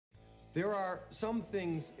There are some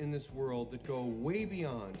things in this world that go way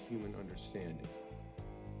beyond human understanding.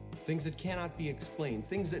 Things that cannot be explained,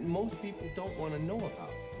 things that most people don't want to know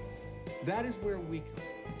about. That is where we come.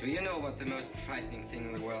 Do you know what the most frightening thing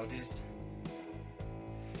in the world is?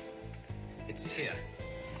 It's fear.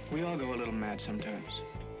 We all go a little mad sometimes.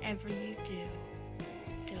 Whatever you do,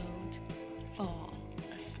 don't fall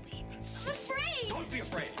asleep. I'm afraid! Don't be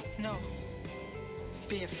afraid! No.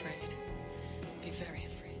 Be afraid. Be very afraid.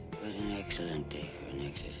 What an excellent day for an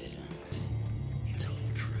exorcism. It's all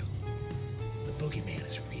true. The boogeyman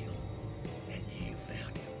is real, and you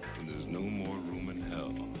found him. When there's no more room in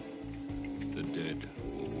hell, the dead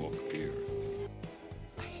will walk here.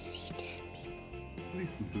 I see dead people.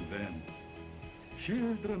 Listen to them,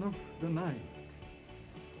 children of the night.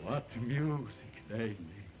 What music they make.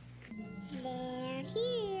 They're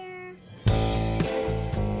here.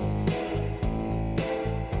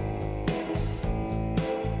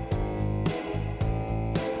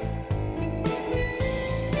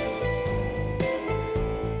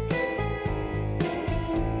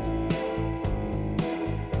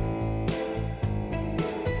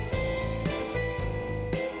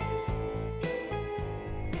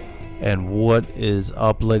 And what is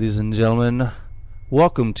up, ladies and gentlemen?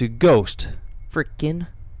 Welcome to Ghost Frickin'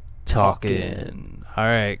 Talkin'.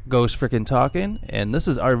 Alright, Ghost Frickin' Talkin', and this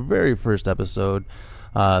is our very first episode.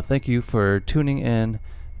 Thank you for tuning in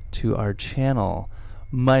to our channel.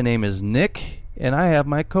 My name is Nick, and I have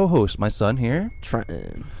my co-host, my son here,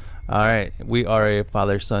 Trenton. Alright, we are a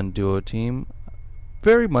father-son duo team,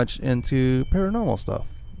 very much into paranormal stuff.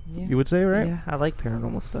 Yeah. You would say, right? Yeah, I like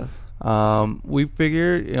paranormal stuff. We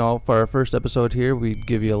figured, for our first episode here, we'd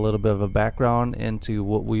give you a little bit of a background into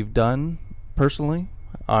what we've done personally,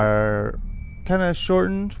 our kind of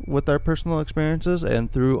shortened with our personal experiences,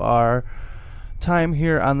 and through our time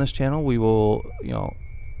here on this channel, we will,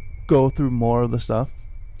 go through more of the stuff,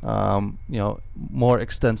 more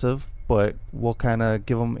extensive, but we'll kind of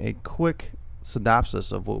give them a quick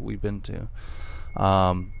synopsis of what we've been to.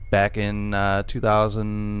 Back in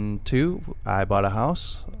 2002, I bought a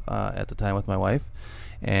house at the time with my wife,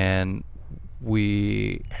 and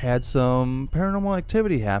we had some paranormal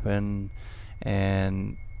activity happen,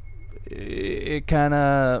 and it kind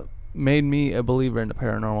of made me a believer in the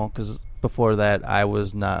paranormal, because before that, I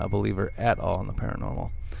was not a believer at all in the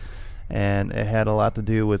paranormal. And it had a lot to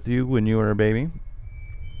do with you when you were a baby,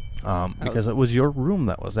 because it was your room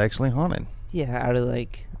that was actually haunted. Yeah, out of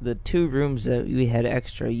the two rooms that we had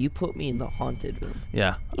extra, you put me in the haunted room.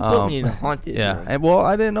 Yeah. You put me in the haunted room. Yeah.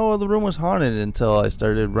 I didn't know the room was haunted until I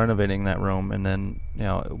started renovating that room, and then,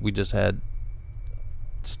 we just had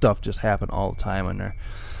stuff just happen all the time in there.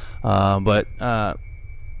 But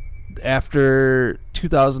after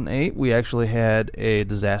 2008, we actually had a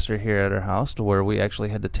disaster here at our house to where we actually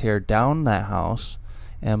had to tear down that house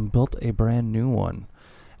and built a brand new one.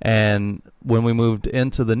 And when we moved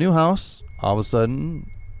into the new house, all of a sudden,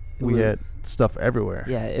 we had stuff everywhere.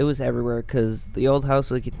 Yeah, it was everywhere because the old house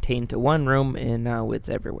was contained to one room, and now it's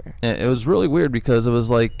everywhere. And it was really weird because it was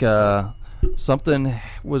like something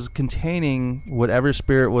was containing whatever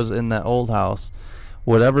spirit was in that old house.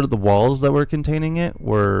 Whatever the walls that were containing it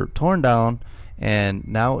were torn down, and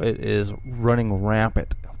now it is running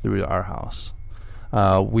rampant through our house.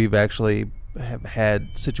 We've actually have had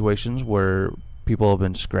situations where people have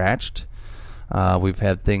been scratched. We've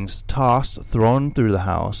had things tossed, thrown through the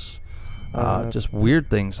house. Just weird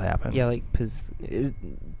things happen. Yeah, like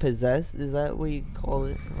possessed. Is that what you call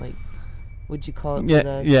it? Like, would you call it yeah,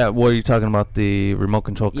 possessed? Yeah. What are you talking about? The remote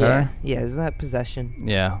control car? Yeah. Isn't that possession?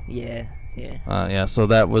 Yeah. Yeah. Yeah. So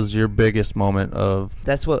that was your biggest moment of.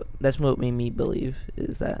 That's what made me believe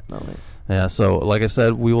is that moment. Yeah. So like I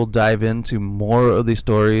said, we will dive into more of these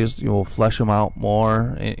stories. You will flesh them out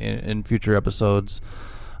more in future episodes.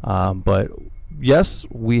 But yes,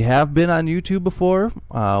 we have been on YouTube before.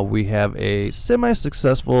 We have a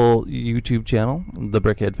semi-successful YouTube channel, The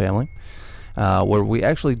Brickhead Family, where we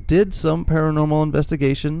actually did some paranormal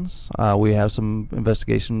investigations. We have some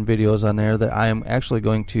investigation videos on there that I am actually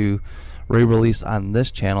going to re-release on this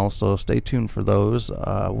channel, so stay tuned for those.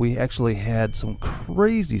 We actually had some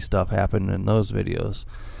crazy stuff happen in those videos.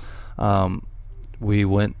 We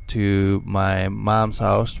went to my mom's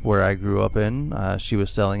house where I grew up in. She was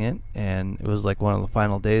selling it, and it was like one of the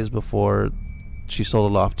final days before she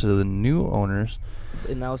sold it off to the new owners.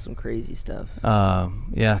 And that was some crazy stuff.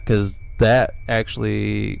 Yeah, because that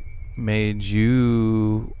actually made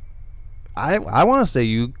you... I want to say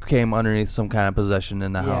you came underneath some kind of possession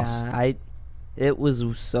in the house. Yeah, it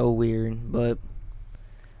was so weird, but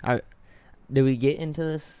did we get into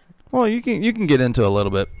this? Well, you can get into a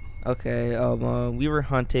little bit. Okay, we were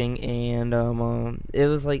hunting, and it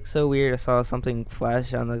was like so weird. I saw something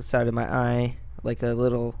flash on the side of my eye, like a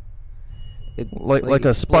little, like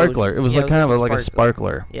a sparkler. It was like kind of like a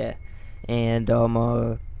sparkler. Yeah, and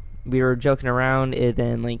we were joking around, and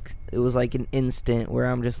then like it was like an instant where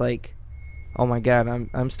I'm just like, oh my god,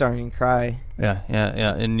 I'm starting to cry. Yeah,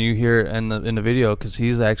 and you hear in the video, because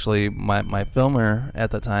he's actually my filmer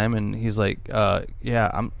at the time, and he's like,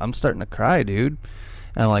 yeah, I'm starting to cry, dude.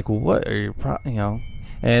 And I'm like, what are you,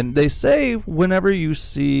 And they say whenever you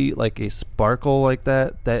see like a sparkle like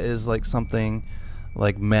that is like something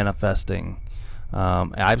like manifesting.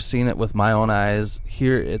 I've seen it with my own eyes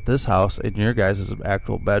here at this house in your guys'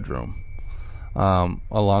 actual bedroom. I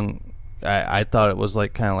thought it was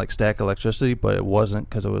like kind of like static electricity, but it wasn't,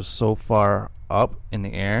 because it was so far up in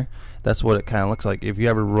the air. That's what it kind of looks like. If you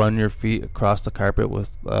ever run your feet across the carpet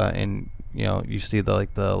with and you see the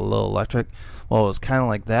little electric. Well, it was kind of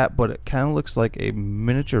like that, but it kind of looks like a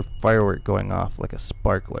miniature firework going off, like a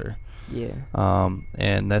sparkler. Yeah.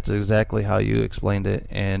 And that's exactly how you explained it.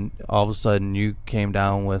 And all of a sudden, you came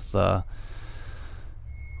down with the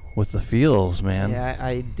feels, man. Yeah,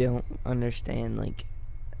 I don't understand. Like,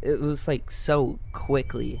 it was like so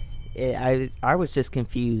quickly. I was just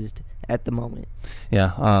confused at the moment.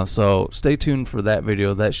 Yeah. So stay tuned for that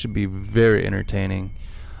video. That should be very entertaining.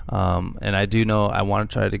 And I do know I want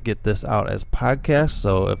to try to get this out as podcast,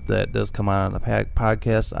 so if that does come out on a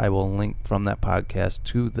podcast, I will link from that podcast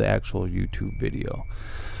to the actual YouTube video.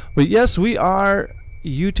 But yes, we are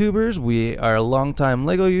YouTubers. We are longtime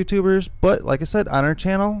Lego YouTubers, but like I said, on our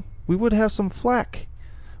channel, we would have some flack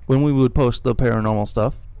when we would post the paranormal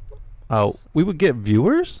stuff. We would get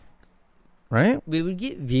viewers, right? We would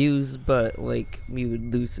get views, but like we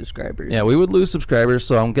would lose subscribers. Yeah, we would lose subscribers,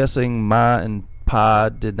 so I'm guessing Ma and Pa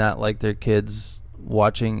did not like their kids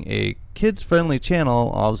watching a kids-friendly channel.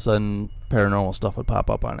 All of a sudden, paranormal stuff would pop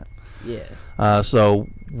up on it. Yeah. So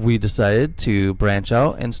we decided to branch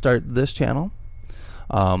out and start this channel.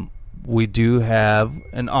 We do have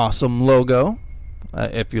an awesome logo.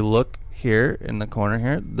 If you look here in the corner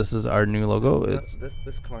here, this is our new logo. It's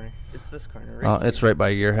this corner. It's this corner right It's right by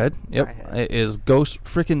your head. Yep. Head. It is Ghost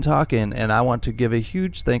Frickin' Talkin', and I want to give a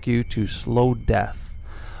huge thank you to Slow Death.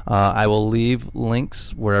 I will leave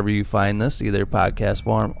links wherever you find this, either podcast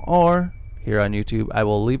form or here on YouTube. I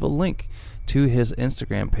will leave a link to his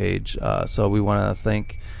Instagram page. So we want to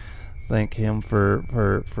thank him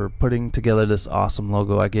for putting together this awesome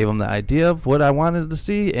logo. I gave him the idea of what I wanted to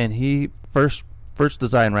see, and he first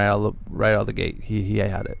design right out of the gate. He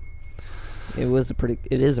had it. It is a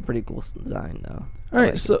pretty cool design though. All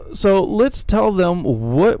right, so let's tell them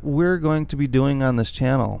what we're going to be doing on this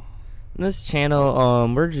channel. In this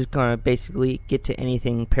channel, we're just gonna basically get to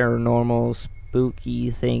anything paranormal,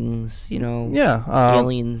 spooky things,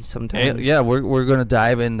 aliens sometimes. We're gonna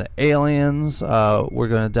dive into aliens. We're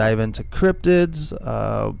gonna dive into cryptids.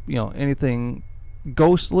 Anything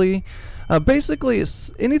ghostly. Basically,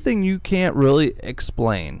 it's anything you can't really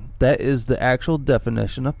explain. That is the actual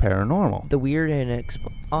definition of paranormal. The weird and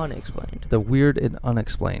unexplained. The weird and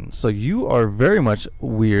unexplained. So you are very much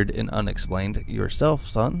weird and unexplained yourself,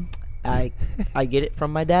 son. I get it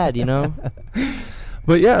from my dad,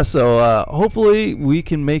 But yeah, so hopefully we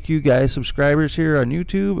can make you guys subscribers here on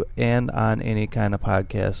YouTube and on any kind of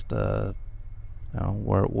podcast,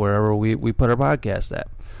 wherever we put our podcast at.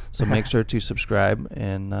 So make sure to subscribe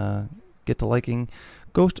and get to liking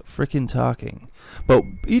Ghost Frickin' Talking. But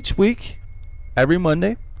each week, every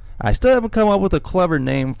Monday, I still haven't come up with a clever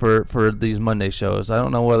name for these Monday shows. I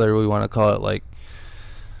don't know whether we want to call it like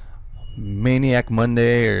Maniac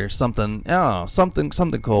Monday or something. I don't know, something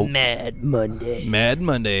cool. Mad Monday. Mad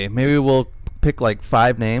Monday. Maybe we'll pick like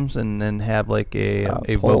 5 names and then have like a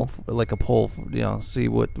poll. vote, like a poll. See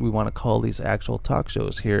what we want to call these actual talk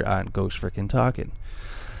shows here on Ghost Frickin' Talking.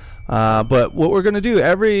 But what we're going to do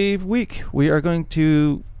every week, we are going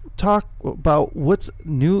to talk about what's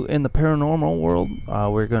new in the paranormal world.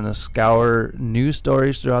 We're going to scour news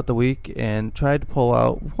stories throughout the week and try to pull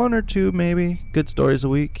out 1 or 2 maybe good stories a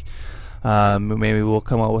week. Maybe we'll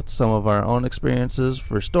come up with some of our own experiences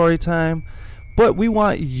for story time. But we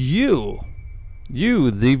want you,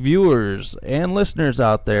 the viewers and listeners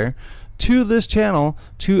out there, to this channel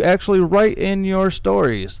to actually write in your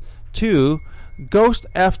stories to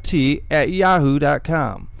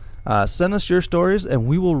ghostft@yahoo.com. Send us your stories and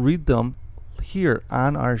we will read them here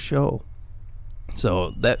on our show.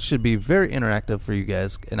 So that should be very interactive for you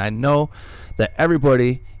guys. And I know that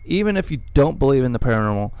everybody, even if you don't believe in the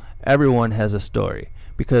paranormal, everyone has a story.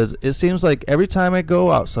 Because it seems like every time I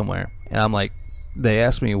go out somewhere and I'm like, they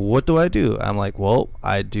ask me, what do I do? I'm like, well,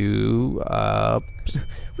 I do...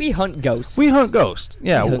 we hunt ghosts. We hunt ghosts.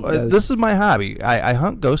 Yeah, ghosts. This is my hobby. I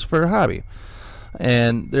hunt ghosts for a hobby.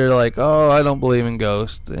 And they're like, oh, I don't believe in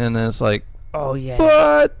ghosts. And then it's like, oh, yeah.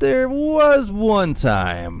 But there was one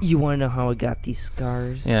time. You want to know how I got these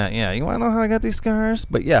scars? Yeah. You want to know how I got these scars?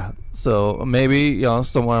 But yeah, so maybe,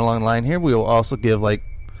 somewhere along the line here, we will also give, like,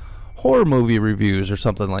 horror movie reviews or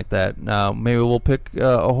something like that. Now, maybe we'll pick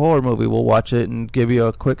a horror movie. We'll watch it and give you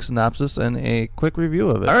a quick synopsis and a quick review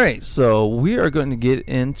of it. All right, so we are going to get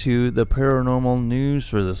into the paranormal news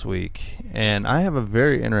for this week. And I have a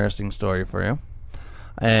very interesting story for you.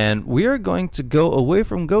 And we are going to go away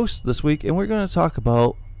from ghosts this week, and we're going to talk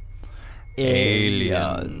about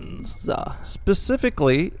aliens.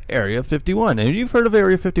 Specifically, Area 51. And you've heard of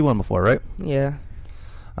Area 51 before, right? Yeah.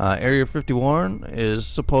 Area 51 is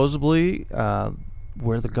supposedly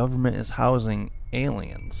where the government is housing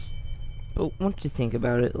aliens. But once you think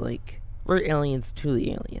about it, like, we're aliens to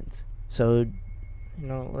the aliens. So,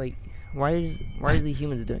 like, why are the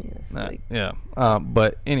humans doing this? Yeah.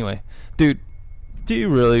 But anyway, dude, do you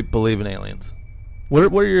really believe in aliens?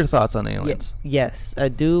 What are your thoughts on aliens? Yes, I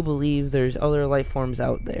do believe there's other life forms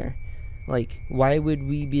out there. Like, why would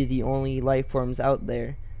we be the only life forms out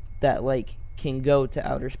there that, like, can go to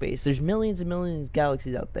outer space? There's millions and millions of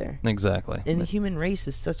galaxies out there. Exactly. And the human race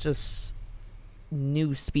is such a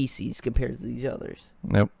new species compared to these others.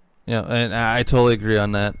 Yep. Yeah, and I totally agree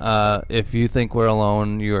on that. If you think we're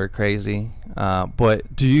alone, you are crazy.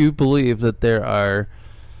 But do you believe that there are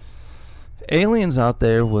aliens out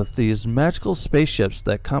there with these magical spaceships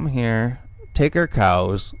that come here, take our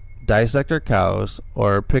cows, dissect our cows,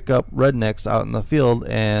 or pick up rednecks out in the field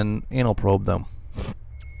and anal probe them?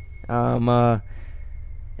 I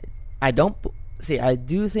don't see. I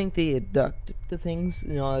do think they abduct the things.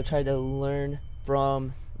 I try to learn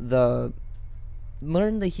the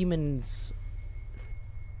humans'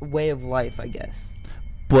 way of life, I guess.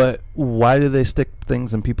 But why do they stick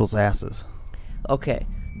things in people's asses? Okay,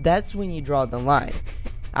 that's when you draw the line.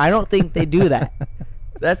 I don't think they do that.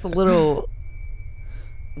 That's a little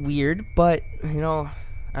weird, but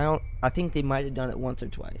I think they might have done it once or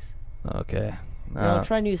twice. Okay.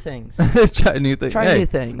 Try new things. Try new things. New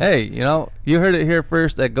things. Hey, you heard it here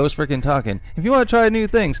first at Ghost Frickin' Talking. If you want to try new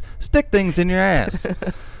things, stick things in your ass.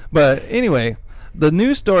 But anyway, the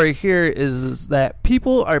news story here is that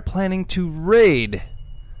people are planning to raid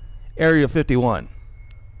Area 51.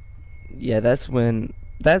 Yeah, that's when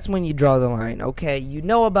you draw the line. Okay, you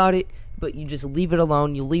know about it, but you just leave it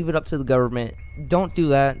alone. You leave it up to the government. Don't do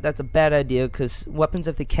that. That's a bad idea, because weapons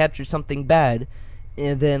have to capture something bad,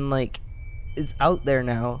 and then, like, it's out there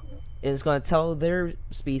now, and it's going to tell their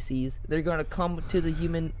species they're going to come to the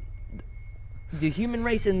human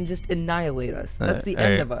race and just annihilate us. That's the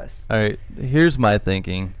end of us. All right, here's my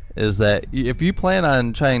thinking, is that if you plan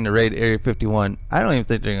on trying to raid Area 51, I don't even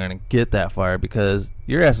think they're going to get that far, because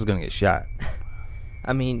your ass is going to get shot.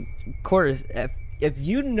 I mean, of course, if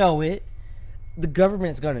you know it, the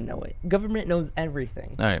government's going to know it. Government knows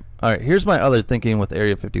everything. All right, here's my other thinking with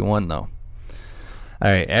Area 51, though. All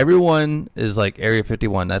right, everyone is like Area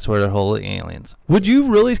 51. That's where they're holding aliens. Would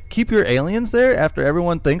you really keep your aliens there after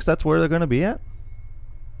everyone thinks that's where they're going to be at?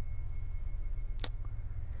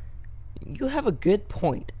 You have a good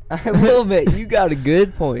point. I will admit, you got a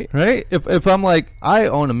good point. Right? If I'm like, I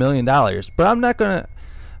own $1 million, but I'm not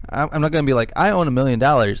gonna be like, I own $1 million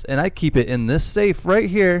and I keep it in this safe right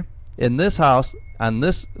here in this house on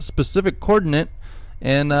this specific coordinate,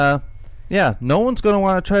 and yeah, no one's going to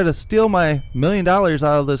want to try to steal my $1 million out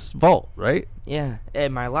of this vault, right? Yeah,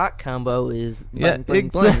 and my lock combo is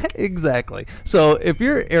blank. Exactly. So if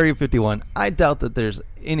you're Area 51, I doubt that there's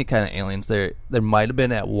any kind of aliens there. There might have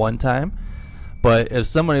been at one time, but if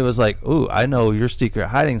somebody was like, ooh, I know your secret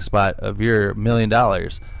hiding spot of your $1 million,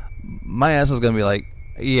 my ass is going to be like,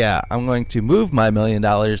 yeah, I'm going to move my $1 million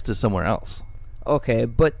to somewhere else. Okay,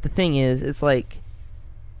 but the thing is, it's like,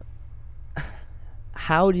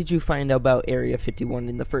 how did you find out about Area 51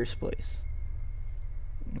 in the first place?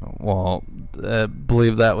 Well, I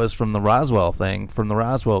believe that was from the Roswell thing. From the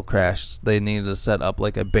Roswell crash, they needed to set up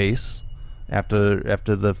like a base after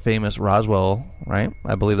the famous Roswell, right?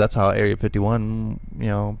 I believe that's how Area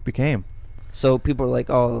 51, became. So people are like,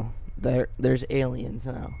 oh, there's aliens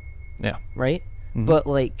now. Yeah. Right? Mm-hmm. But,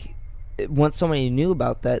 like, once somebody knew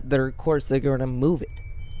about that, they're going to move it.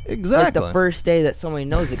 Exactly. Like the first day that somebody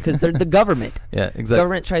knows it, because they're the government. Yeah, exactly. The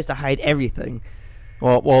government tries to hide everything.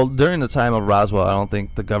 Well, during the time of Roswell, I don't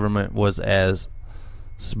think the government was as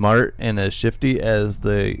smart and as shifty as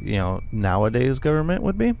the nowadays government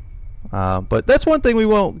would be. But that's one thing we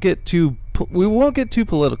won't get too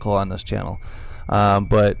political on this channel.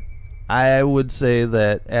 But I would say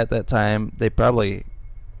that at that time they probably,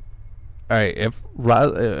 all right, if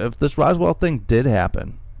this Roswell thing did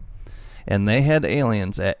happen, and they had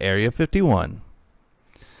aliens at Area 51,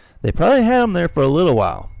 they probably had them there for a little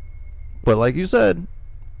while. But like you said,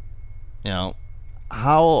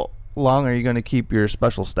 how long are you going to keep your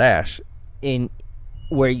special stash in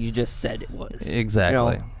where you just said it was?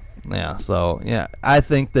 Exactly. Yeah. So yeah, I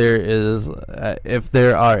think there is. If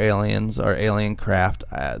there are aliens or alien craft,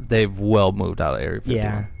 they've well moved out of Area 51.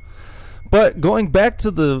 Yeah. But going back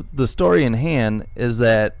to the story in hand is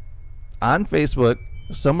that on Facebook,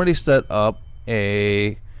 somebody set up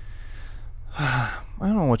a, I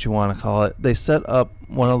don't know what you want to call it. They set up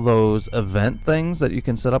one of those event things that you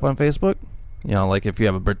can set up on Facebook. Like if you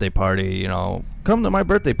have a birthday party, come to my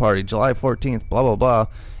birthday party, July 14th, blah, blah, blah,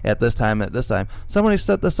 at this time. Somebody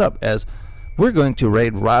set this up as, we're going to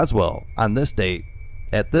raid Roswell on this date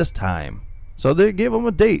at this time. So they gave them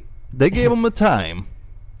a date. They gave them a time.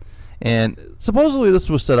 And supposedly this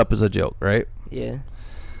was set up as a joke, right? Yeah.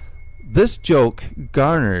 This joke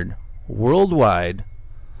garnered worldwide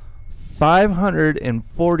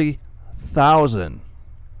 540,000.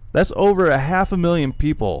 That's over 500,000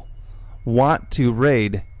 people want to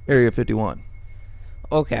raid Area 51.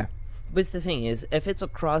 Okay. But the thing is, if it's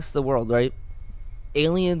across the world, right?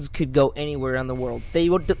 Aliens could go anywhere in the world. They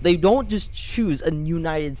don't just choose a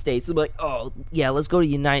United States. They'll be like, oh, yeah, let's go to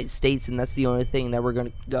the United States, and that's the only thing that we're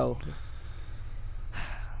going to go.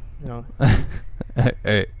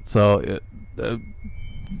 Hey, so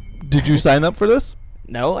did you sign up for this?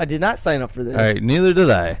 No, I did not sign up for this. All right, neither did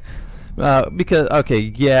I. Because, okay,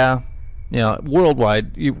 yeah,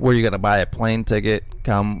 worldwide, where you got to buy a plane ticket,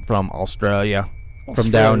 come from Australia,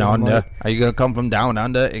 from down under. Are you going to come from down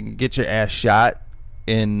under and get your ass shot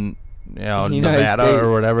in Nevada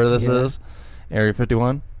or whatever this is? Area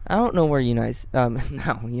 51? I don't know where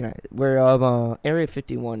Area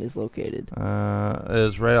 51 is located.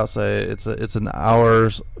 It's right outside. It's an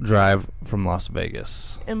hour's drive from Las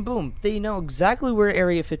Vegas. And boom, they know exactly where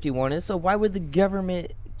Area 51 is. So why would the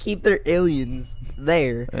government keep their aliens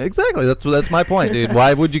there? Exactly. That's my point, dude.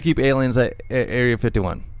 Why would you keep aliens at Area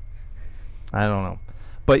 51? I don't know.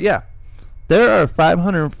 But yeah, there are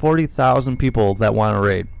 540,000 people that want to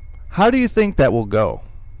raid. How do you think that will go?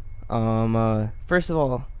 First of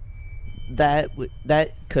all, that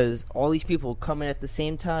because all these people come in at the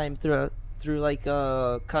same time through like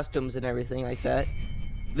customs and everything like that.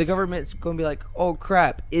 The government's going to be like, oh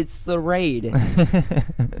crap, it's the raid.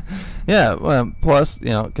 Yeah, well, plus,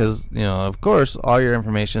 because, of course, all your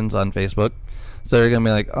information's on Facebook. So they're going to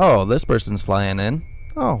be like, oh, this person's flying in.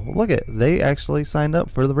 Oh, look at, they actually signed up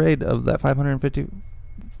for the raid of that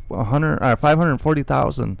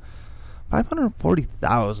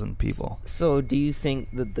 540,000 people. So do you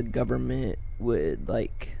think that the government would,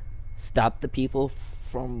 like, stop the people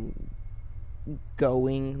from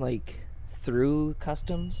going, like, through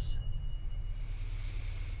customs?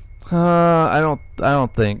 I don't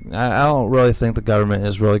really think the government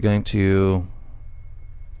is really going to,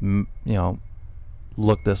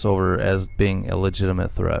 look this over as being a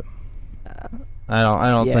legitimate threat. I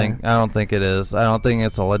don't think it is. I don't think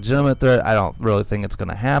it's a legitimate threat. I don't really think it's going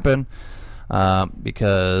to happen.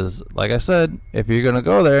 Because, like I said, if you're going to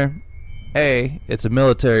go there, A, it's a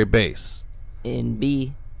military base. And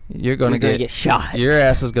B, you're going to get shot. Your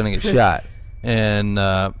ass is going to get shot. And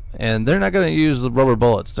they're not going to use the rubber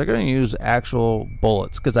bullets. They're going to use actual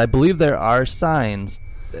bullets. Because I believe there are signs.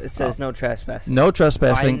 It says no trespassing. No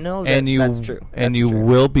trespassing. I know that's true. And you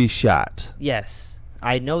will be shot. Yes.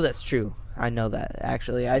 I know that's true. I know that,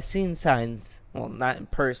 actually. I've seen signs, well, not in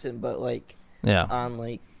person, but, like, on,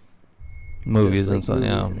 like, movies and stuff.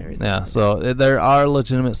 Yeah. So there are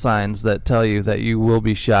legitimate signs that tell you that you will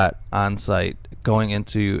be shot on site going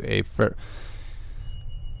into a...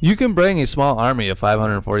 You can bring a small army of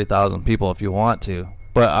 540,000 people if you want to,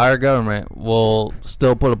 but our government will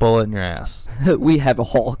still put a bullet in your ass. We have a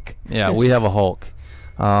Hulk. Yeah, we have a Hulk.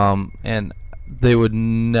 And they would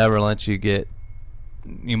never let you get...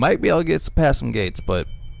 You might be able to get past some gates, but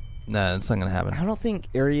nah, it's not going to happen. I don't think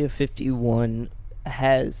Area 51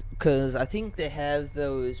 has... Because I think they have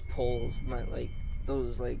those poles,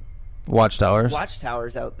 those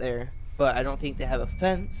watchtowers out there, but I don't think they have a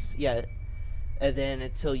fence yet. And then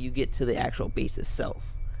until you get to the actual base itself,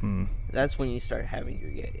 that's when you start having your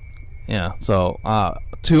gate. Yeah, so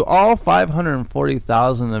to all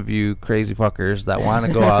 540,000 of you crazy fuckers that want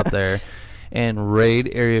to go out there and raid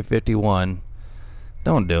Area 51,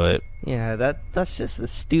 don't do it. Yeah, that's just a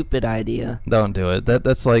stupid idea. Don't do it.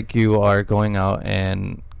 That's like you are going out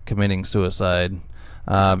and committing suicide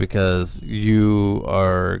because you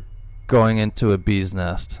are going into a bee's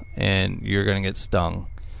nest and you're going to get stung.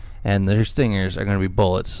 And their stingers are going to be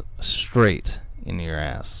bullets straight into your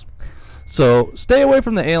ass. So stay away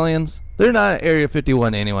from the aliens. They're not at Area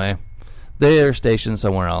 51 anyway. They are stationed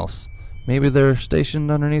somewhere else. Maybe they're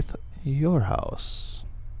stationed underneath your house.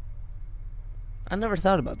 I never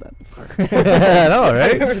thought about that before. I know,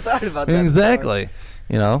 right? I never thought about that exactly.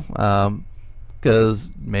 You know,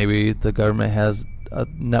 because maybe the government has a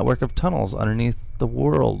network of tunnels underneath the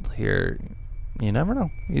world here. You never know.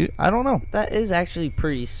 I don't know. That is actually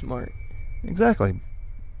pretty smart. Exactly.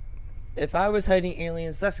 If I was hiding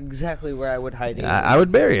aliens, that's exactly where I would hide aliens. I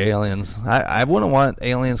would bury aliens. I wouldn't want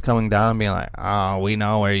aliens coming down and being like, oh, we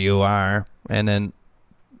know where you are. And then,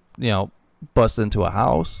 you know, bust into a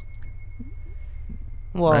house.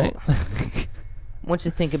 Well, right? once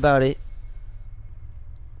you think about it,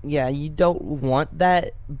 yeah, you don't want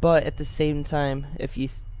that. But at the same time, if you...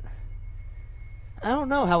 I don't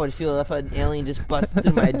know how I'd feel if an alien just busts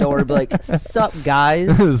through my door and be like, sup,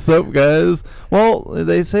 guys? Sup, guys? Well,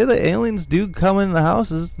 they say that aliens do come in the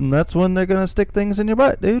houses, and that's when they're going to stick things in your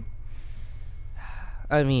butt, dude.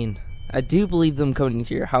 I mean, I do believe them coming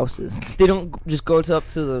into your houses. They don't just go up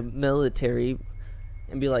to the military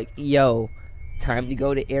and be like, yo, time to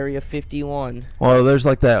go to Area 51. Well, there's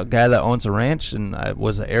like that guy that owns a ranch in,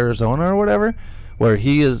 was it Arizona or whatever, where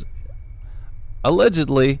he is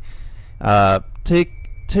allegedly...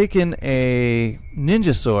 taken a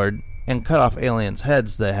ninja sword and cut off aliens'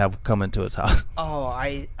 heads that have come into his house. Oh,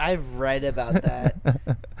 I've read about that.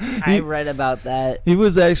 I read about that. He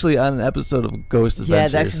was actually on an episode of Ghost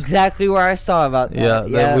Adventures. Yeah, that's exactly where I saw about that.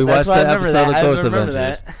 Yeah, we watched that episode of Ghost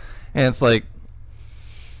Adventures. And it's like,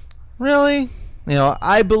 really? You know,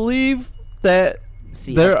 I believe that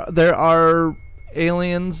there are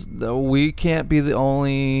aliens. We can't be the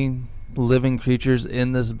only living creatures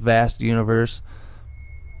in this vast universe.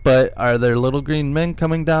 But are there little green men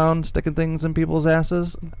coming down, sticking things in people's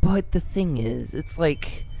asses? But the thing is, it's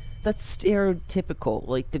like, that's stereotypical.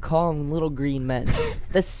 Like, to call them little green men.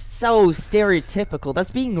 That's so stereotypical. That's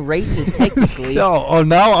being racist, technically. Oh,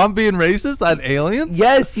 now I'm being racist on aliens?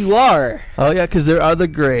 Yes, you are. Oh, yeah, because there are the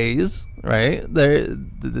Greys, right? That's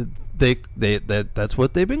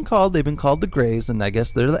what they've been called. They've been called the Greys, and I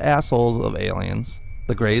guess they're the assholes of aliens.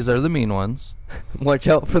 The Greys are the mean ones. Watch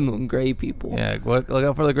out for them gray people. Yeah, look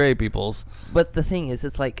out for the gray peoples. But the thing is,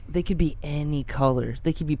 it's like, they could be any color.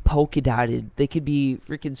 They could be polka dotted. They could be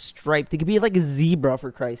freaking striped. They could be like a zebra,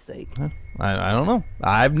 for Christ's sake. I don't know.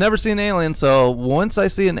 I've never seen an alien, so once I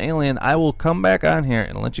see an alien, I will come back on here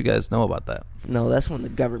and let you guys know about that. No, that's when the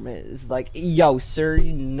government is like, yo, sir,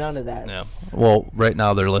 none of that. Yeah. Well, right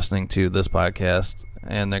now they're listening to this podcast,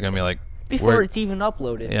 and they're going to be like, before it's even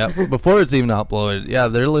uploaded. Yeah, before it's even uploaded. Yeah,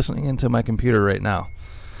 they're listening into my computer right now.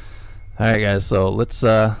 All right, guys, so let's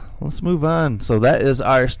move on. So that is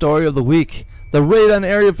our story of the week. The raid on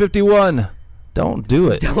Area 51. Don't do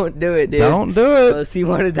it. Don't do it, dude. Don't do it. Unless you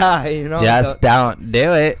want to die, you know. Just don't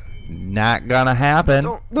do it. Not gonna happen.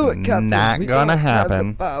 Don't do it, Captain. Not gonna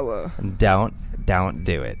happen. Power. Don't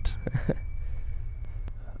do it.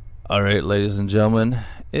 All right, ladies and gentlemen,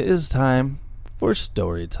 it is time for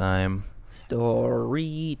story time.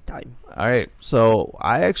 Story time. All right, so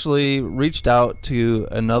I actually reached out to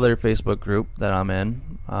another Facebook group that I'm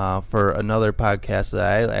in for another podcast that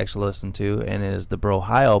I actually listen to, and it is the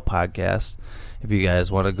Brohio podcast. If you guys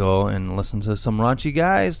want to go and listen to some raunchy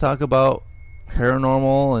guys talk about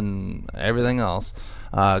paranormal and everything else,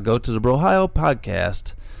 go to the Brohio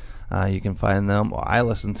podcast. You can find them. Well, I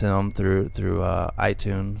listen to them through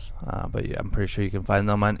iTunes, but yeah, I'm pretty sure you can find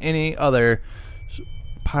them on any other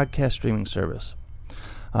podcast streaming service.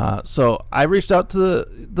 So I reached out to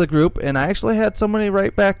the group, and I actually had somebody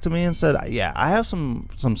write back to me and said, yeah, I have some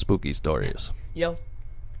spooky stories. Yo,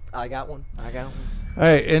 I got one. All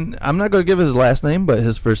right, and I'm not going to give his last name, but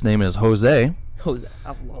his first name is Jose. Jose, I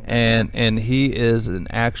love that. And he is an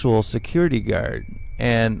actual security guard.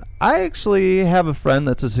 And I actually have a friend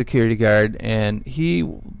that's a security guard, and he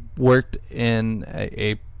worked in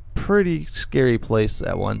a pretty scary place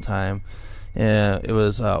at one time. It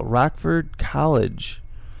was Rockford College.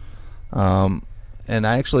 And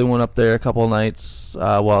I actually went up there a couple of nights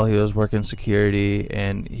while he was working security,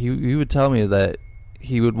 and he would tell me that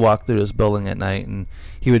he would walk through this building at night and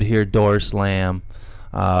he would hear doors slam.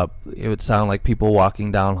 It would sound like people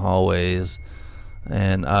walking down hallways,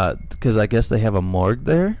 and because I guess they have a morgue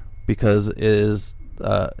there because it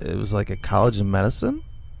was like a college of medicine.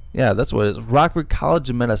 Yeah, that's what it is. Rockford College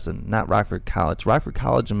of Medicine, not Rockford College. Rockford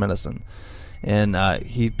College of Medicine. And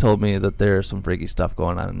he told me that there's some freaky stuff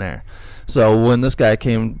going on in there. So when this guy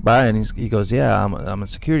came by and he goes, yeah, I'm a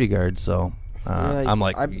security guard. So I'm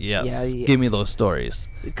like, yes, give me those stories.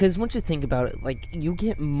 Because once you think about it, like, you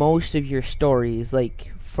get most of your stories,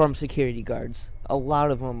 like, from security guards. A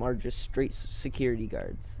lot of them are just straight security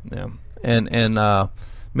guards. Yeah, and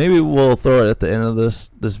maybe we'll throw it at the end of this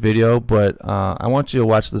video, but I want you to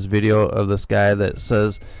watch this video of this guy that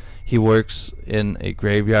says he works in a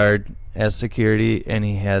graveyard as security, and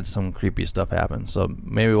he had some creepy stuff happen. So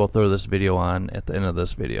maybe we'll throw this video on at the end of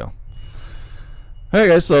this video. Alright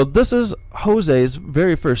guys, so this is Jose's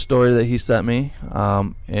very first story that he sent me,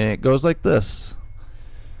 and it goes like this.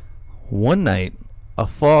 One night, a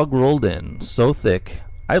fog rolled in so thick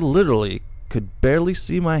I literally could barely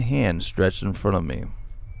see my hand stretched in front of me.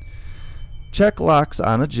 Check locks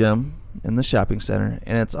on a gym in the shopping center,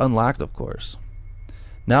 and it's unlocked, of course.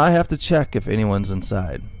 Now I have to check if anyone's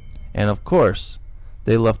inside. And of course,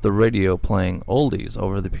 they left the radio playing oldies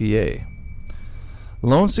over the PA.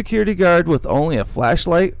 Lone security guard with only a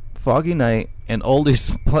flashlight, foggy night, and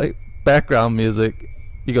oldies play background music.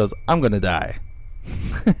 He goes, I'm gonna die.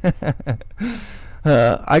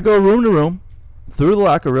 I go room to room, through the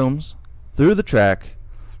locker rooms, through the track,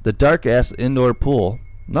 the dark-ass indoor pool,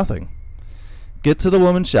 nothing. Get to the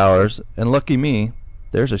women's showers, and lucky me,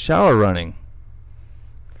 there's a shower running.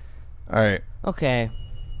 Alright. Okay.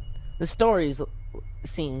 The story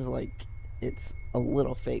seems like it's a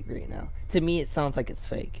little fake right now. To me, it sounds like it's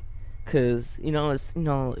fake. Because, they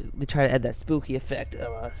try to add that spooky effect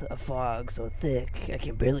of a fog so thick, I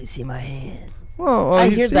can barely see my hand. Well, I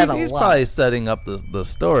hear that a lot. He's probably setting up the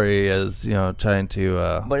story as, trying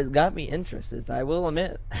to... But it's got me interested, I will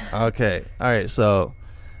admit. Okay. All right. So,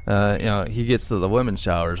 he gets to the women's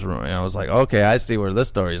showers room, and I was like, okay, I see where this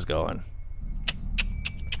story's going.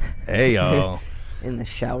 Hey, yo. And the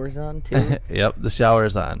shower's on, too? Yep, the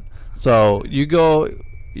shower's on. So,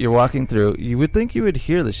 you're walking through. You would think you would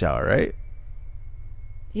hear the shower, right?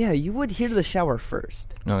 Yeah, you would hear the shower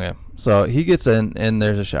first. Okay. So, he gets in, and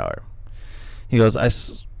there's a shower. He goes,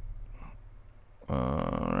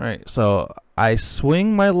 alright, so I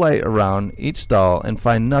swing my light around each stall and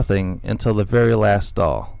find nothing until the very last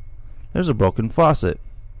stall. There's a broken faucet.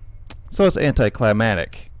 So it's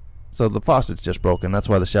anticlimactic. So the faucet's just broken, that's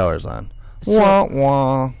why the shower's on. Wah,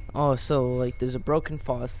 wah. Oh, so, like, there's a broken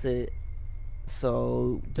faucet.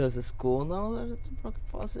 So, does the school know that it's a broken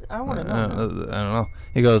faucet? I want to know. I don't know.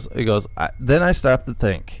 He goes, then I stop to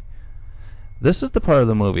think. This is the part of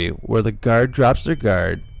the movie where the guard drops their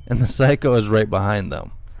guard and the psycho is right behind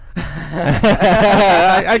them.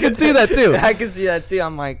 I can see that too. I can see that too.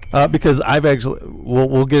 I'm like, because I've actually,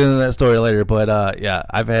 we'll get into that story later, but yeah,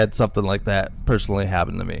 I've had something like that personally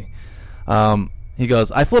happen to me. He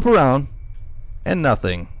goes, I flip around and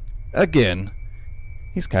nothing. Again,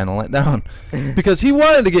 he's kind of let down because he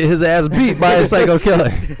wanted to get his ass beat by a psycho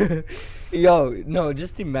killer. Yo, no,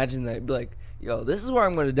 just imagine that. Be like, yo, this is where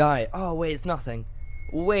I'm going to die. Oh, wait, it's nothing.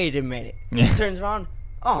 Wait a minute. He turns around.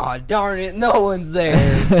 Oh, darn it. No one's there.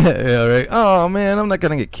 Yeah, right. Oh, man, I'm not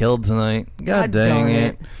going to get killed tonight. God dang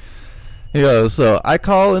it. He goes, so I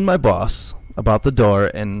call in my boss about the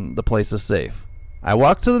door and the place is safe. I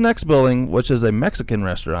walk to the next building, which is a Mexican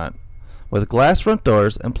restaurant with glass front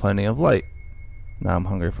doors and plenty of light. Now I'm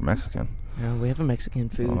hungry for Mexican. Yeah, we have a Mexican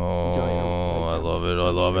food. Oh, I love it. I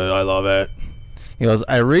love it. I love it. He goes,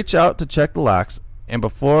 I reach out to check the locks, and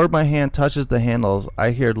before my hand touches the handles,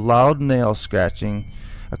 I hear loud nails scratching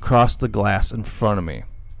across the glass in front of me.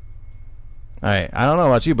 Alright, I don't know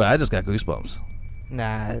about you, but I just got goosebumps.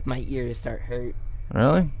 Nah, my ears start hurt.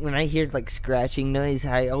 Really? When I hear, like, scratching noise,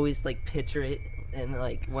 I always, like, picture it, and,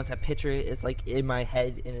 like, once I picture it, it's, like, in my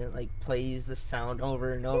head, and it, like, plays the sound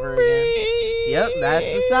over and over again. Yep, that's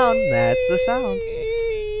the sound. That's the sound.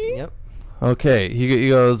 Yep. Okay, he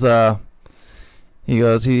goes,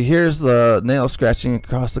 he hears the nail scratching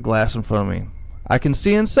across the glass in front of me. I can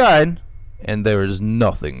see inside, and there is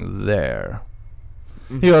nothing there.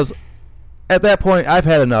 Mm-hmm. He goes, at that point, I've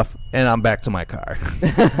had enough, and I'm back to my car.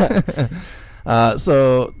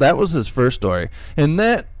 So that was his first story. And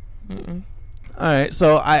that... Mm-mm. All right,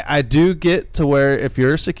 so I do get to where if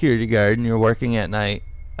you're a security guard and you're working at night,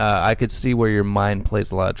 I could see where your mind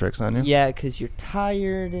plays a lot of tricks on you. Yeah, because you're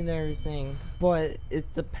tired and everything. But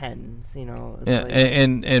it depends, you know. It's yeah, like,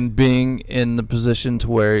 and being in the position to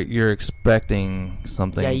where you're expecting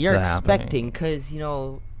something. Yeah, you're to happen. expecting because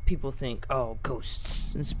people think, oh,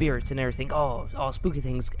 ghosts and spirits and everything. Oh, all spooky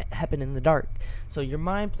things happen in the dark. So your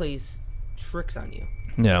mind plays tricks on you.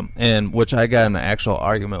 Yeah, and which I got in an actual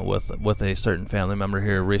argument with a certain family member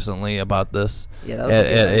here recently about this. Yeah, that was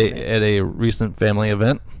at a recent family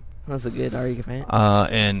event. That was a good argument.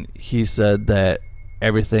 And he said that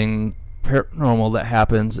everything paranormal that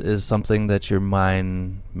happens is something that your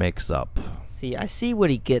mind makes up. See, I see what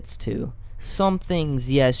he gets to. Some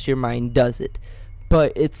things, yes, your mind does it,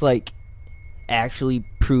 but it's like actually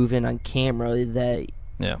proven on camera that,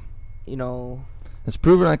 Yeah. you know, It's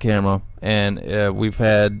proven on camera, and we've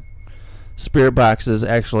had spirit boxes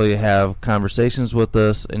actually have conversations with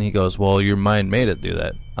us, and he goes, well, your mind made it do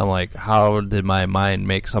that. I'm like, how did my mind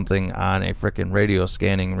make something on a freaking radio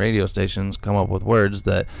scanning radio stations come up with words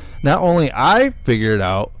that not only I figured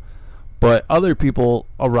out, but other people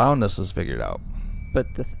around us has figured out? but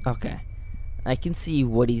okay. I can see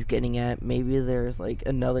what he's getting at. Maybe there's like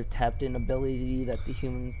another tapped in ability that the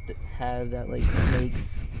humans have that like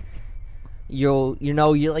makes you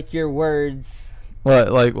like your words.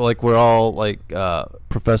 Well, like we're all like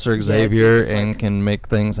Professor Xavier and like, can make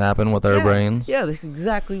things happen with our brains. Yeah, that's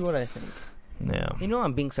exactly what I think. Yeah. You know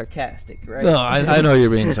I'm being sarcastic, right? No, I know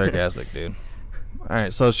you're being sarcastic, dude. All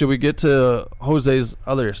right, so should we get to Jose's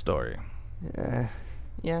other story?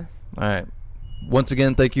 Yeah. All right. Once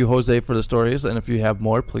again, thank you, Jose, for the stories, and if you have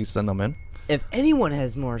more, please send them in. If anyone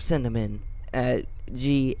has more, send them in at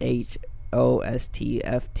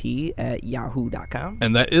GHOSTFT@yahoo.com.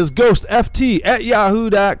 And that is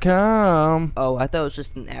GhostFT@yahoo.com. Oh, I thought it was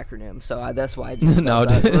just an acronym, so that's why I just No,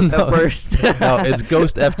 first. No, it's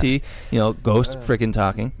GhostFT, Ghost frickin'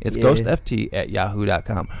 talking. It's Yeah.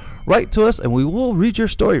 GhostFT@yahoo.com. Write to us, and we will read your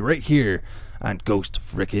story right here on Ghost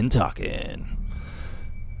Frickin' Talking.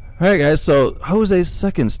 All right, guys, so Jose's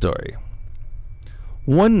second story.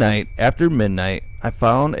 One night after midnight, I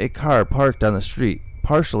found a car parked on the street,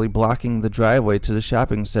 partially blocking the driveway to the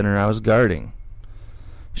shopping center I was guarding.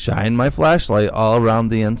 Shined my flashlight all around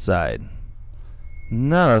the inside.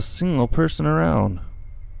 Not a single person around.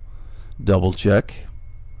 Double check.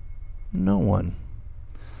 No one.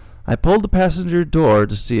 I pulled the passenger door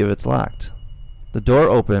to see if it's locked. The door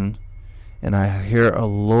opened, and I hear a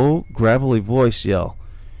low, gravelly voice yell,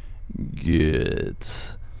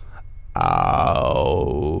 "Get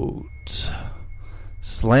out."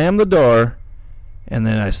 Slammed the door, and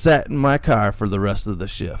then I sat in my car for the rest of the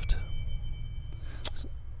shift.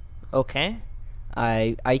 Okay.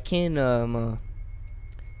 I can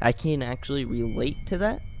actually relate to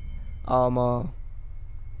that.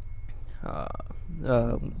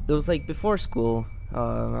 It was like before school.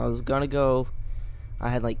 I was gonna go. I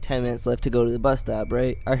had like 10 minutes left to go to the bus stop,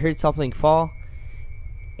 right? I heard something fall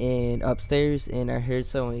and upstairs, and I heard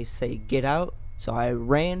somebody say, "Get out." So I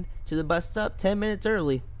ran to the bus stop 10 minutes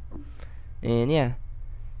early. And yeah,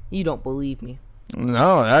 you don't believe me.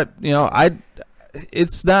 No,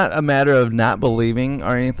 it's not a matter of not believing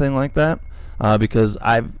or anything like that, because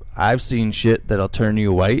I've seen shit that'll turn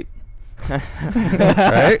you white.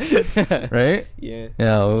 Right? Right? Yeah.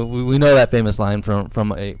 Yeah, we know that famous line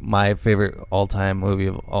from my favorite all-time movie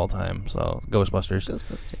of all time, so Ghostbusters.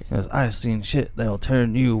 Yes, I've seen shit that'll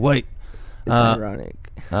turn you white. It's ironic.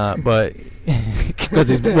 But because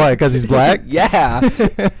he's why? Because he's black? Yeah.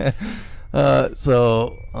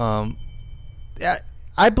 Yeah,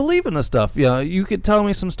 I believe in this stuff. You could tell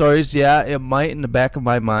me some stories. Yeah, it might in the back of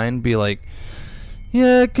my mind be like,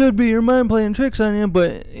 yeah, it could be your mind playing tricks on you.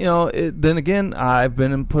 But then again, I've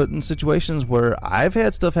been put in situations where I've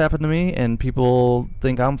had stuff happen to me, and people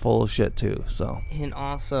think I'm full of shit too. So. And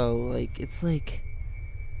also, like, it's like,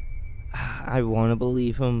 I want to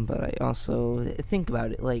believe him, but I also think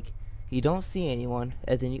about it. Like, you don't see anyone,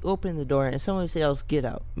 and then you open the door, and someone else get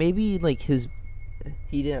out. Maybe like he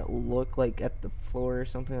didn't look like at the floor or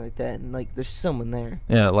something like that, and like there's someone there.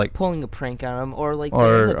 Yeah, like pulling a prank on him, or like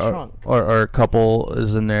they're in the trunk, or a couple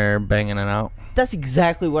is in there banging it out. That's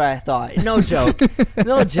exactly what I thought. No joke.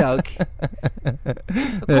 No joke.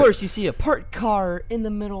 Of course, you see a parked car in the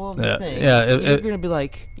middle of the thing. Yeah, you're gonna be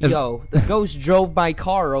like, "Yo, the ghost drove my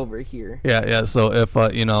car over here." Yeah. So if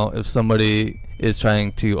if somebody is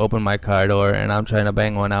trying to open my car door and I'm trying to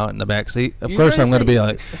bang one out in the back seat, of course I'm gonna be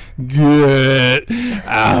like, "Get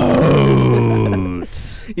out."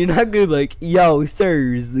 You're not gonna be like, "Yo,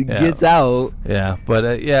 sirs, gets out." Yeah, but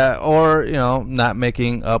or not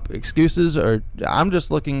making up excuses, or I'm just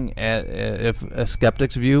looking at if a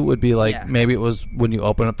skeptic's view would be like, maybe it was when you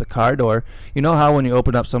open up the car door. You know how when you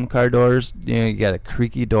open up some car doors, you got a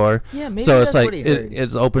creaky door. Yeah, maybe so that's it's like what he heard.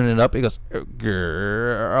 it's opening it up. It goes, "Get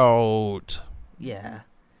out." Yeah,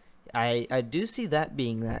 I do see that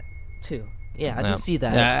being that too. Yeah, I do see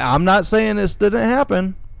that. I'm not saying this didn't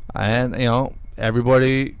happen, and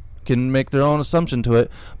everybody can make their own assumption to it,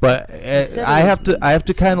 but I have to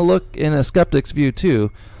kind of look in a skeptic's view too,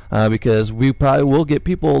 because we probably will get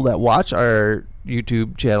people that watch our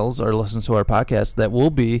YouTube channels or listen to our podcast that will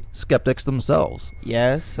be skeptics themselves.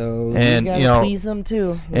 Yeah, so and we gotta please them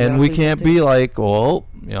too. We can't be like, well,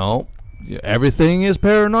 everything is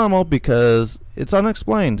paranormal because it's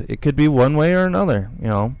unexplained. It could be one way or another, you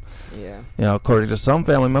know. Yeah. You know, according to some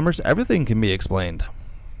family members, everything can be explained.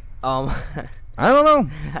 I don't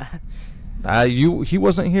know. He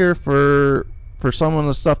wasn't here for some of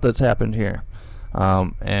the stuff that's happened here,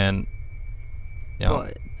 and you know,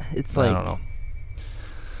 but it's like, I don't know.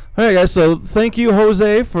 All right, guys. So thank you,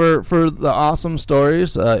 Jose, for the awesome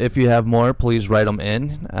stories. If you have more, please write them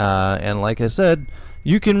in. And like I said,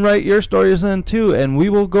 you can write your stories in too, and we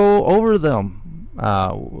will go over them.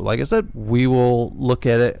 Like I said, we will look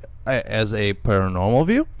at it as a paranormal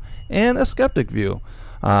view and a skeptic view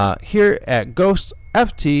here at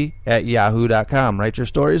ghostft@yahoo.com. Write your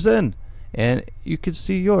stories in, and you can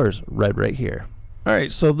see yours right here. All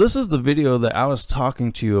right, so this is the video that I was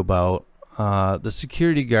talking to you about. The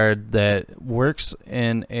security guard that works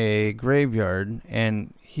in a graveyard,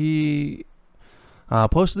 and he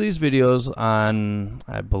posted these videos on,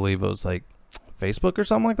 I believe it was like Facebook or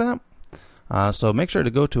something like that. So make sure to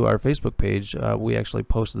go to our Facebook page. We actually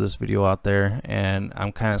posted this video out there, and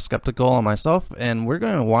I'm kind of skeptical on myself, and we're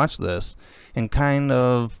going to watch this and kind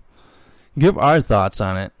of give our thoughts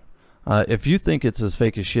on it. If you think it's as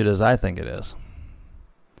fake as shit as I think it is.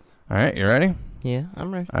 All right, you ready? Yeah,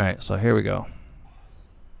 I'm ready. All right, so here we go.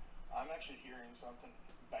 I'm actually hearing something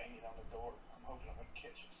banging on the door. I'm hoping I'm going to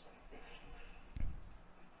catch it soon.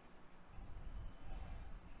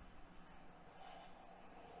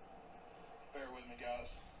 Bear with me,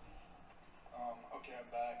 guys. Okay, I'm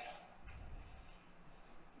back.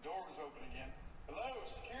 Door was open again. Hello,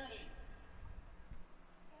 security.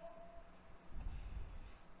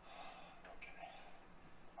 Okay.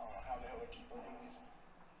 I don't know how the hell they keep opening these.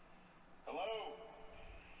 Hello?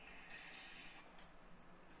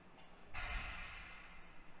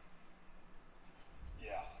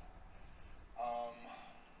 Yeah.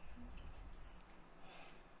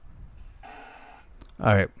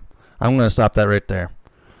 All right, I'm going to stop that right there.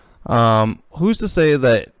 Who's to say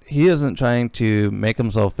that he isn't trying to make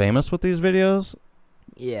himself famous with these videos?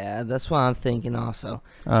 Yeah, that's what I'm thinking also.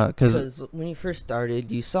 Because when you first started,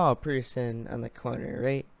 you saw a person on the corner,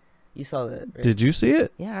 right? You saw that, right? Did you see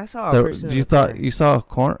it? Yeah, I saw a person. You thought you saw a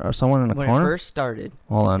corner or someone in the corner? When it first started.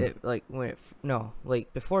 Hold on.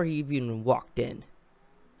 Before he even walked in.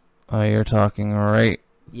 Oh, you're talking right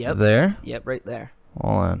there? Yep, right there.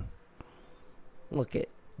 Hold on. Look it.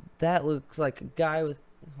 That looks like a guy with.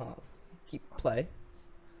 Keep play.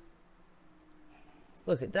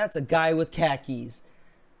 Look it. That's a guy with khakis.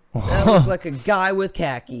 That looks like a guy with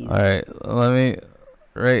khakis. All right,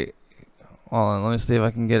 hold on, let me see if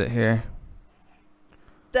I can get it here.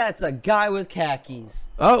 That's a guy with khakis.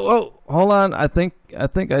 Oh, hold on. I think I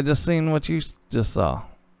just seen what you just saw.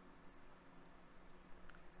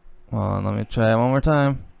 Hold on, let me try it one more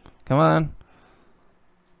time. Come on.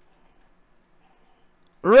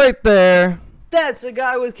 Right there. That's a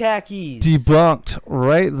guy with khakis. Debunked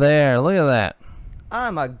right there. Look at that.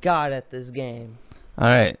 I'm a god at this game. All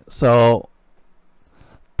right, so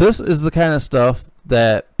this is the kind of stuff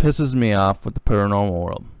that pisses me off with the paranormal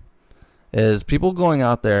world, is people going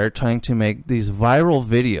out there trying to make these viral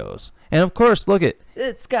videos. And of course, look at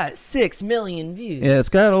it's got 6 million views. Yeah, it's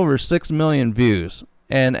got over 6 million views.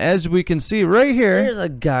 And as we can see right here, there's a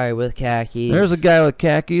guy with khakis. There's a guy with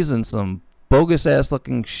khakis and some bogus ass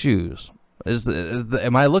looking shoes.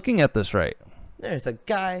 Am I looking at this right? There's a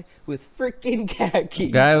guy with freaking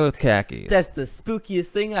khakis. Guy with khakis. That's the spookiest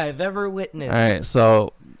thing I've ever witnessed. All right,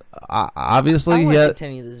 so obviously, I want to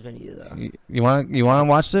continue this video though. You want to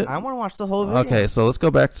watch it? I want to watch the whole video. Okay, so let's go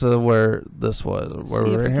back to where this was. Where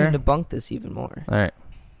See if we we here? can debunk this even more. All right.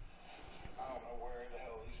 I don't know where the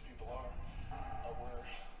hell these people are. Or where.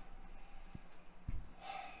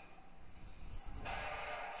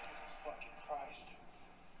 Jesus fucking Christ.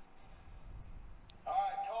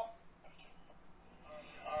 Alright, call.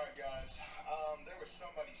 Alright, guys. There was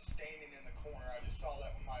somebody standing in the corner. I just saw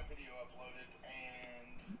that when my video uploaded,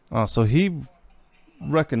 and. Oh, so he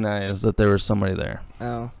recognized that there was somebody there.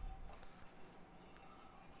 Oh.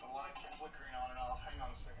 The lights are flickering on and off. Hang on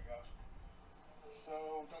a second, guys. So,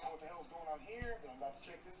 don't know what the hell's going on here, but I'm about to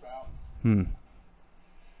check this out. Okay,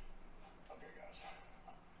 guys.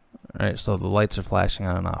 All right, so the lights are flashing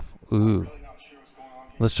on and off. Ooh.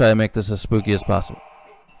 Let's try to make this as spooky as possible.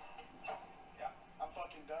 Yeah, I'm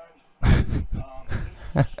fucking done. This is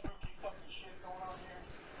some spooky fucking shit going on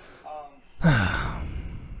here.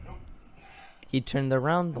 He turned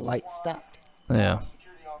around, the light stopped. Yeah.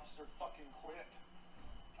 Security officer fucking quit.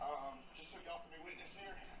 Just so y'all can be witness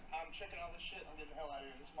here, I'm checking all this shit. I'm getting the hell out of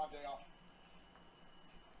here. This is my day off.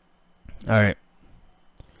 All right.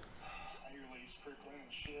 I hear Lee's pretty clean and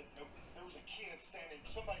shit. There was a kid standing,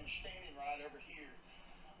 somebody was standing right over here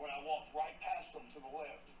when I walked right past them to the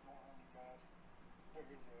left. Guys, there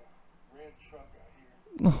is a red truck out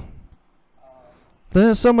here.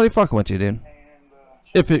 Then somebody fucking with you, dude.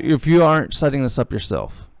 If you aren't setting this up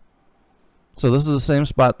yourself. So this is the same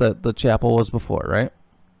spot that the chapel was before, right?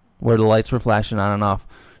 Where the lights were flashing on and off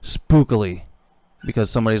spookily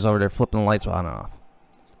because somebody's over there flipping the lights on and off.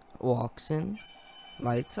 Walks in,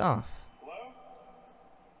 lights off.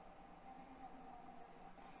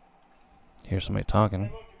 Here's somebody talking.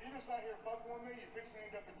 Hey, look, if you're just out here fucking with me, you're fixing to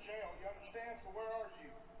end up in jail. You understand? So where are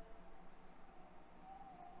you?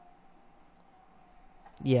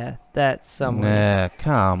 Yeah, that's someone. Nah,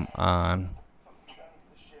 come on.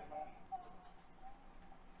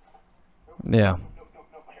 Yeah.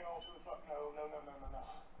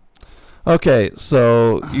 Okay,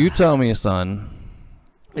 so you tell me, son.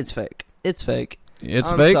 It's fake. It's fake.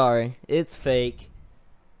 It's I'm fake? sorry. It's fake.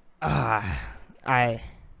 I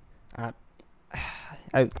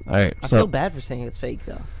Alright, I so feel bad for saying it's fake,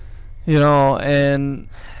 though. you know, and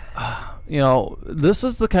you know, this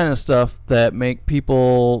is the kind of stuff that make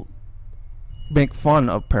people make fun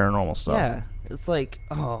of paranormal stuff. Yeah, it's like,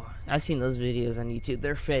 oh, I've seen those videos on YouTube.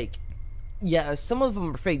 They're fake. Yeah, some of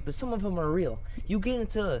them are fake, but some of them are real. You get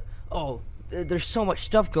into, oh, there's so much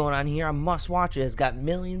stuff going on here. I must watch it. It's got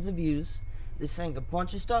millions of views. They're saying a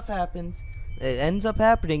bunch of stuff happens. It ends up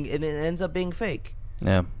happening, and it ends up being fake.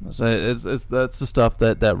 Yeah, so it's that's the stuff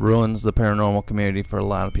that ruins the paranormal community for a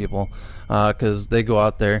lot of people, because they go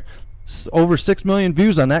out there, over 6 million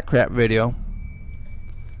views on that crap video.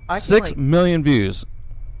 6 million views.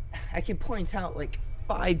 I can point out like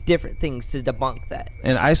 5 different things to debunk that.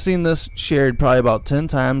 And I seen this shared probably about 10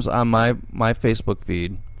 times on my Facebook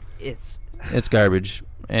feed. It's garbage,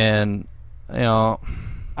 and you know.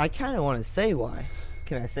 I kind of want to say why.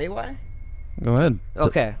 Can I say why? Go ahead.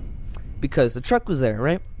 Okay. Because the truck was there,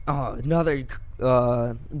 right? Oh, another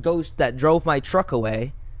ghost that drove my truck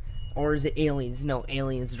away. Or is it aliens? No,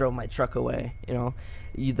 aliens drove my truck away. You know,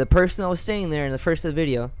 the person that was staying there in the first of the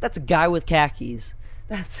video, that's a guy with khakis.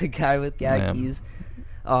 That's a guy with khakis.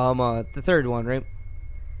 Yeah. The third one, right,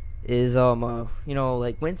 is you know,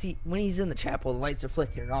 like when he's in the chapel, the lights are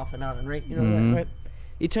flickering off and on, right? You know that, right?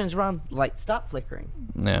 He turns around, lights stop flickering.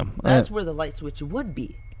 Yeah. That's where the light switch would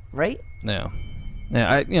be, right? Yeah.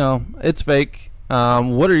 Yeah, you know, it's fake.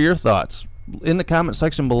 What are your thoughts? In the comment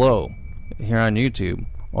section below, here on YouTube,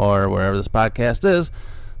 or wherever this podcast is,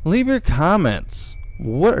 leave your comments.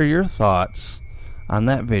 What are your thoughts on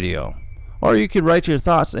that video? Or you could write your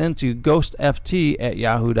thoughts into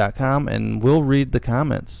ghostft@yahoo.com, and we'll read the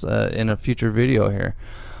comments in a future video here.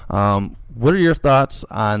 What are your thoughts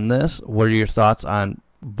on this? What are your thoughts on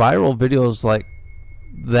viral videos like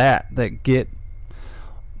that get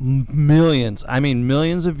millions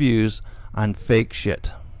of views on fake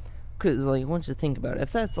shit? Because, like, once you think about it,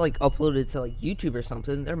 if that's, like, uploaded to, like, YouTube or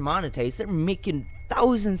something, they're monetized. They're making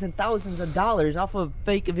thousands and thousands of dollars off of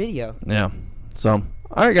fake video. Yeah. So,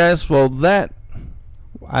 alright, guys. Well, that,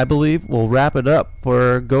 I believe, will wrap it up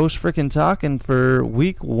for Ghost Frickin' Talkin' for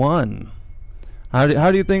week 1. How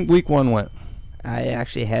do you think week 1 went? I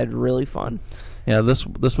actually had really fun. Yeah, this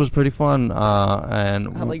was pretty fun,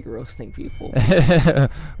 and I like roasting people.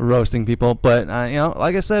 Roasting people, but you know,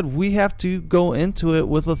 like I said, we have to go into it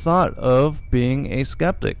with the thought of being a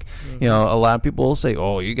skeptic. Mm-hmm. You know, a lot of people will say,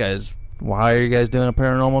 "Oh, you guys, why are you guys doing a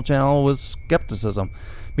paranormal channel with skepticism?"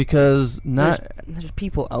 Because there's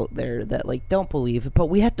people out there that like don't believe it, but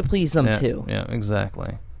we have to please them too. Yeah,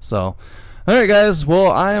 exactly. So, all right, guys. Well,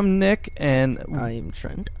 I am Nick, and I am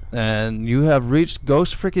Trent. And you have reached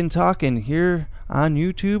Ghost Frickin' Talkin' here on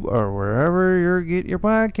YouTube or wherever you get your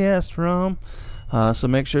podcast from. So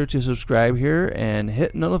make sure to subscribe here and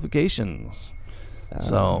hit notifications.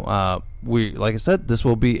 So like I said, this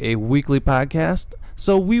will be a weekly podcast.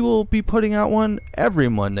 So we will be putting out one every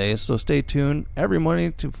Monday. So stay tuned every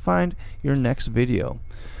Monday to find your next video.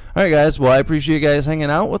 All right, guys. Well, I appreciate you guys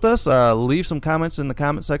hanging out with us. Leave some comments in the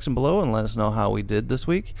comment section below and let us know how we did this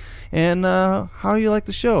week and how you like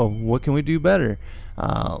the show. What can we do better?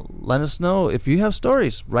 Let us know if you have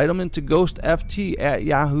stories. Write them into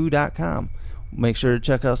ghostft@yahoo.com. Make sure to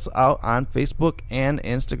check us out on Facebook and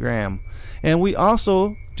Instagram. And we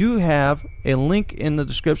also do have a link in the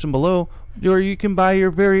description below where you can buy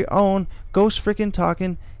your very own Ghost Frickin'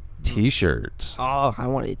 Talkin' t-shirts. Oh, I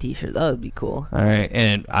wanted a t-shirt. That would be cool. All right,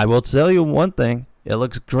 and I will tell you one thing. It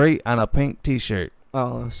looks great on a pink t-shirt.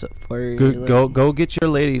 Oh, so for go get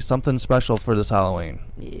your lady something special for this Halloween.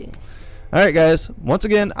 Yeah. All right, guys. Once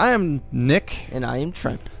again, I am Nick. And I am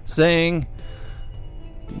Trent. Saying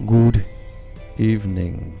good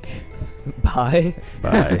evening. Bye.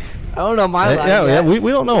 Bye. I don't know my line yeah, yet.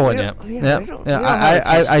 we don't know one We yet. don't- yeah, Yeah, we don't- yeah. we don't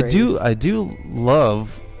have a I catchphrase. do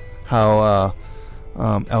love how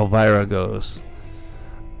Elvira goes.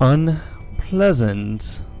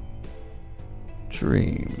 Unpleasant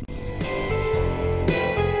dreams.